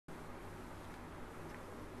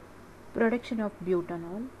Production of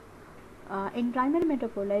butanol. In primary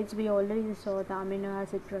metabolites, we already saw the amino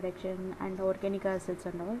acid production and organic acids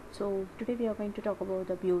and all. So today we are going to talk about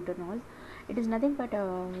the butanol. It is nothing but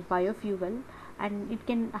a biofuel, and it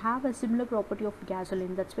can have a similar property of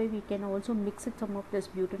gasoline. That's why we can also mix it some of this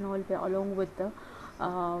butanol along with the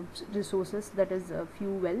resources, that is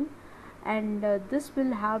fuel. And this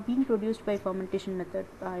will have been produced by fermentation method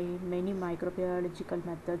by many microbiological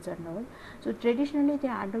methods and all. So traditionally they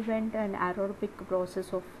underwent an anaerobic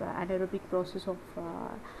process of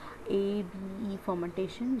ABE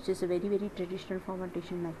fermentation, which is a very traditional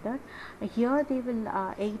fermentation method. Here they will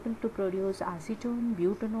able to produce acetone,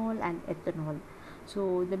 butanol and ethanol.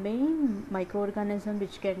 So the main microorganism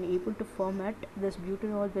which can able to ferment this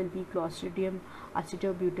butanol will be Clostridium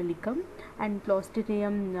acetobutrylicum and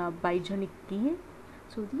Clostridium c.beijurnckii.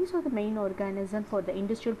 So these are the main organisms for the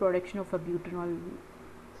industrial production of a butanol.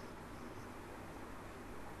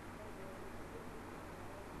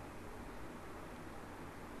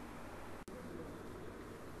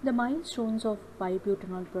 The milestones of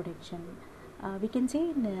biobutanol production. We can say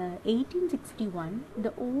in 1861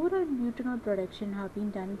 the overall butanol production have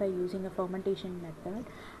been done by using a fermentation method,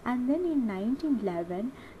 and then in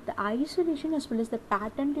 1911 the isolation as well as the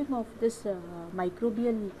patenting of this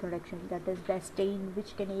microbial production, that is the stain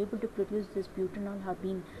which can able to produce this butanol, have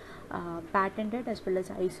been patented as well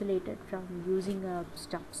as isolated from using a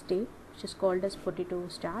substrate which is called as potato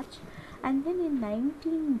starch. And then in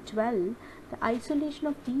 1912 the isolation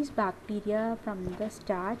of these bacteria from the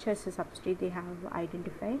starch as a substrate they have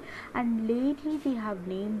identified, and lately they have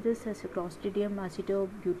named this as a Clostridium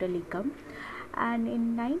acetobutrylicum. And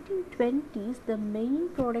in 1920s the main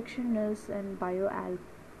production is in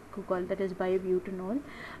bioalcohol, that is biobutanol,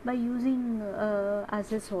 by using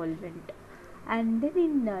as a solvent. And then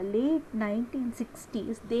in late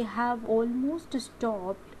 1960s they have almost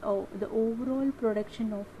stopped the overall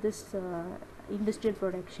production of this industrial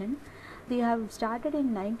production. They have started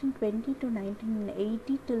in 1920 to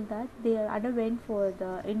 1980, till that they underwent for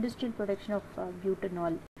the industrial production of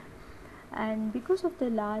butanol. And because of the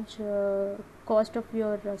large cost of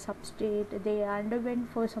your substrate, they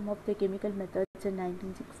underwent for some of the chemical methods in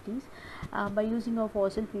 1960s by using a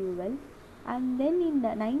fossil fuel. And then in the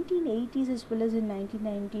 1980s as well as in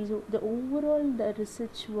 1990s the overall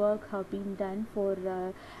research work have been done for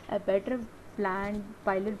a better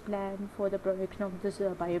pilot plan for the production of this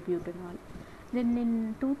biobutanol. Then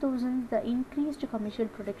in 2000 the increased commercial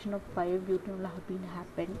production of biobutanol have been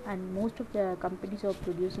happened, and most of the companies are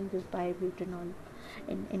producing this biobutanol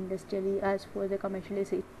in industrially as for the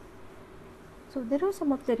commercialization. So there are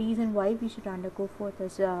some of the reasons why we should undergo for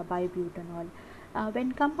this biobutanol.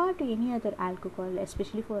 When compared to any other alcohol,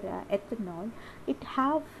 especially for ethanol,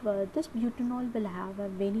 this butanol will have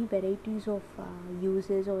many varieties of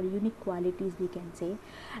uses or unique qualities, we can say.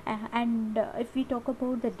 And if we talk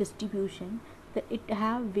about the distribution, it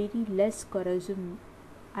have very less corrosion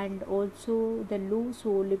and also the low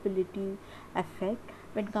solubility effect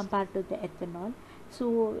when compared to the ethanol.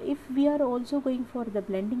 So if we are also going for the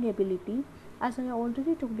blending ability, as I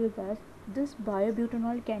already told you that this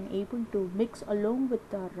biobutanol can able to mix along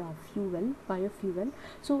with our biofuel.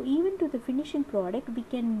 So even to the finishing product we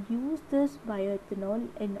can use this bioethanol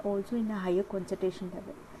in also in a higher concentration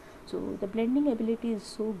level. So the blending ability is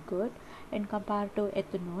so good in compared to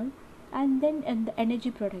ethanol. And then in the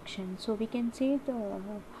energy production, so we can say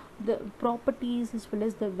the properties as well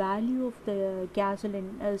as the value of the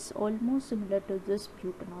gasoline is almost similar to this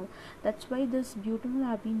butanol. That's why this butanol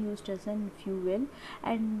have been used as a fuel.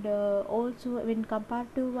 And also when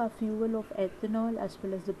compared to a fuel of ethanol as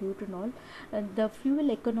well as the butanol, the fuel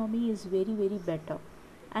economy is very better.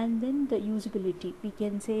 And then the usability, we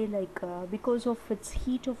can say because of its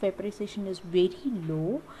heat of vaporization is very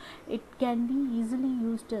low, it can be easily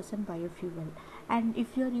used as a biofuel. And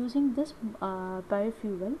if you are using this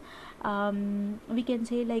biofuel, we can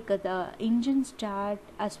say the engine start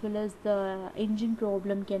as well as the engine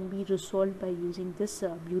problem can be resolved by using this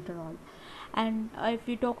butanol. And if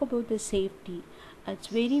we talk about the safety, it's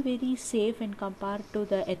very safe in compared to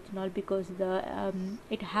the ethanol, because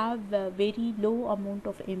it have a very low amount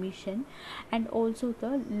of emission and also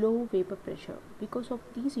the low vapor pressure. Because of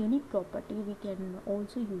these unique property, we can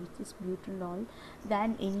also use this butanol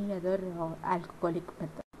than any other alcoholic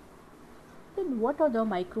method. Then what are the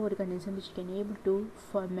microorganisms which can able to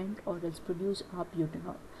ferment or else produce our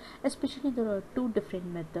butanol? Especially there are two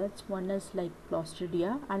different methods. One is like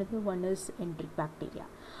Clostridia, another one is enteric bacteria.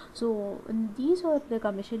 So these are the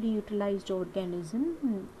commercially utilized organisms,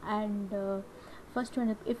 and First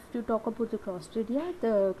one, if you talk about the Clostridia,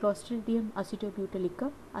 the Clostridium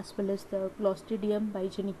acetobutrylicum, as well as the Clostridium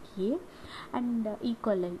biofuel and E.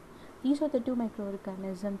 coli. These are the two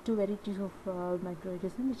microorganisms, two varieties of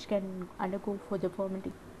microorganisms which can undergo for the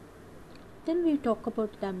fermenting. Then we talk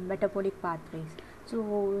about the metabolic pathways.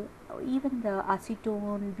 So even the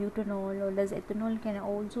acetone, butanol, or as ethanol can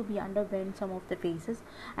also be underwent some of the phases,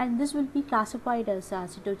 and this will be classified as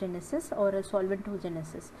acetogenesis or a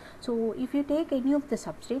solventogenesis. So if you take any of the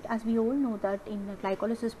substrate, as we all know that in the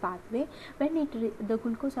glycolysis pathway, when the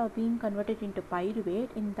glucose are being converted into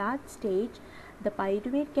pyruvate, in that stage the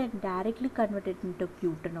pyruvate can directly convert it into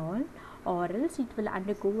butanol, or else it will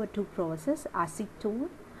undergo a two process, acetone.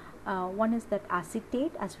 One is that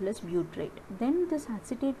acetate as well as butyrate. Then this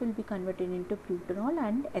acetate will be converted into butanol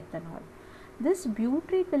and ethanol. This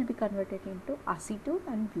butyrate will be converted into acetone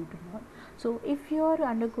and butanol. So if you are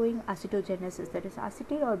undergoing acetogenesis, that is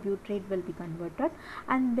acetate or butyrate will be converted,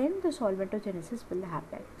 and then the solventogenesis will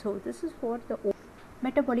happen. So this is for the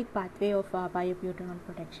metabolic pathway of biobutanol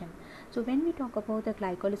production. So when we talk about the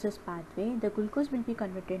glycolysis pathway, the glucose will be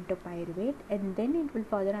converted into pyruvate, and then it will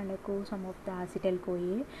further undergo some of the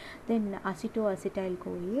acetyl-CoA, then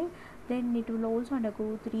acetoacetyl-CoA, then it will also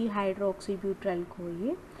undergo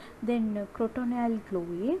 3-hydroxybutyryl-CoA, then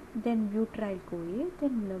crotonyl-CoA, then butyryl-CoA,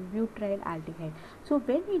 then butyrylaldehyde. So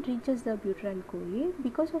when it reaches the butyryl-CoA,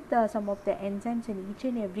 because of the some of the enzymes in each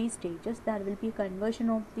and every stages, there will be conversion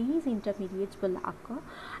of these intermediates will occur,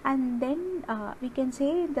 and then we can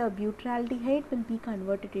say the butyraldehyde will be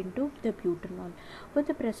converted into the butanol with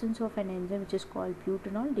the presence of an enzyme which is called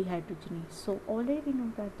butanol dehydrogenase. So already we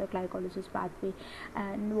know that the glycolysis pathway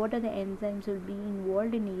and what are the enzymes will be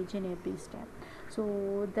involved in each and every step.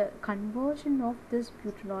 So the conversion of this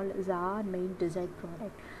butanol is our main desired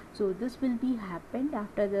product. So this will be happened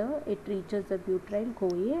after it reaches the butyryl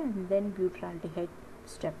CoA and then butyraldehyde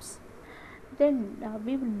steps. Then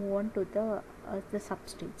we will move on to the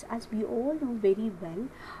substrates. As we all know very well,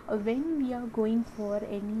 when we are going for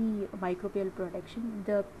any microbial production,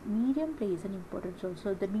 the medium plays an importance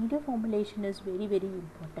also. The medium formulation is very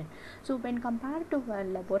important. So when compared to a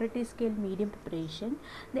laboratory scale medium preparation,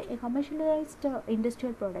 the commercialized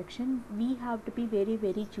industrial production, we have to be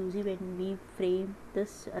very choosy when we frame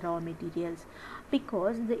this raw materials,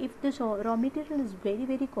 because if this raw material is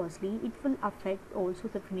very costly, it will affect also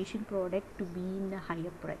the finishing product to be in a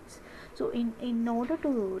higher price. So in order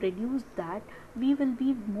to reduce that, we will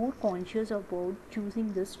be more conscious about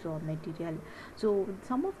choosing this raw material. So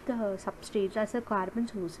some of the substrates as a carbon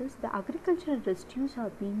sources, the agricultural residues are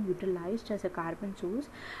being utilized as a carbon source.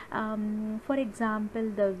 For example,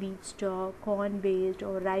 the wheat stalk, corn waste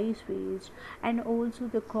or rice waste, and also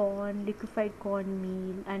the corn, liquefied corn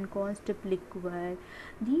meal and corn strip liquid,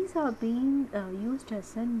 these are being used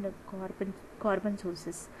as an carbon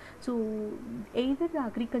sources. So either the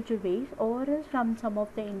agriculture waste or from some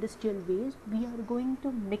of the industrial waste, we are going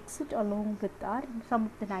to mix it along with some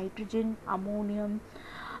of the nitrogen, ammonium,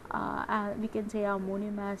 we can say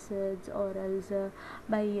ammonium acids, or else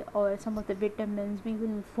or some of the vitamins. We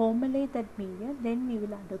will formulate that media, then we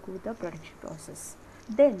will undergo the production process.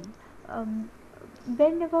 Then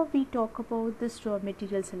whenever we talk about this raw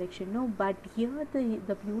material selection, but here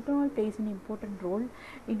the butanol plays an important role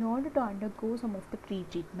in order to undergo some of the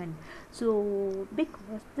pre-treatment. So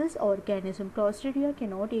because this organism Clostridia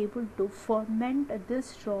cannot able to ferment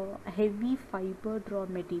this heavy fibered raw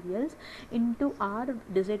materials into our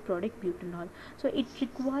desired product butanol, so it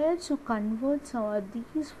requires to convert some of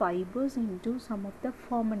these fibers into some of the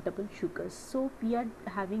fermentable sugars. So we are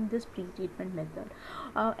having this pre-treatment method.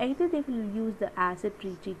 Either they will use the acid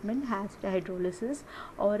pretreatment, acid hydrolysis,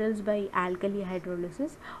 or else by alkali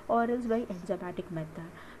hydrolysis, or else by enzymatic method.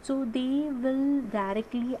 So they will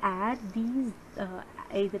directly add these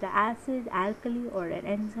either acid, alkali, or an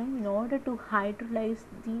enzyme in order to hydrolyze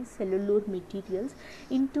these cellular materials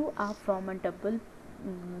into our fermentable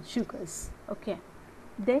sugars. Okay.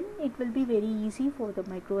 Then it will be very easy for the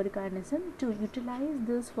microorganism to utilize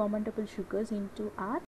these fermentable sugars into our